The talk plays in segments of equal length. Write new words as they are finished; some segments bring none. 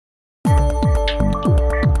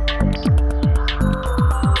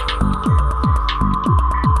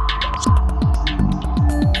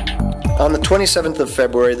On the 27th of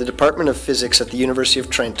February, the Department of Physics at the University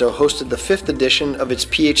of Trento hosted the 5th edition of its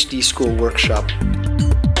PhD school workshop.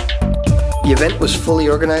 The event was fully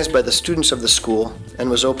organized by the students of the school and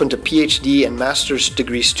was open to PhD and master's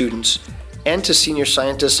degree students and to senior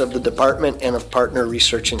scientists of the department and of partner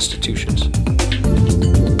research institutions.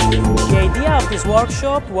 The idea of this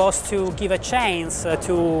workshop was to give a chance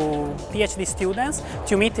to PhD students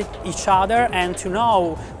to meet each other and to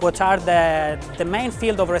know what are the main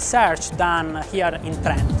field of research done here in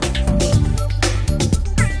Trento.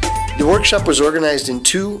 The workshop was organized in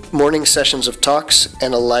 2 morning sessions of talks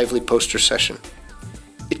and a lively poster session.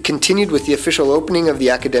 It continued with the official opening of the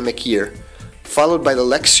academic year, followed by the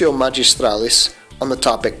Lectio Magistralis on the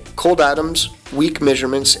topic Cold Atoms, Weak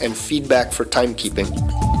Measurements, and Feedback for Timekeeping.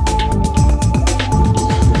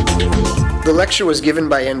 The lecture was given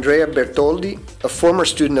by Andrea Bertoldi, a former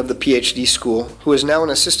student of the PhD school, who is now an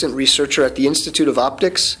assistant researcher at the Institute of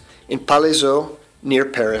Optics in Palaiseau, near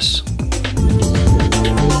Paris.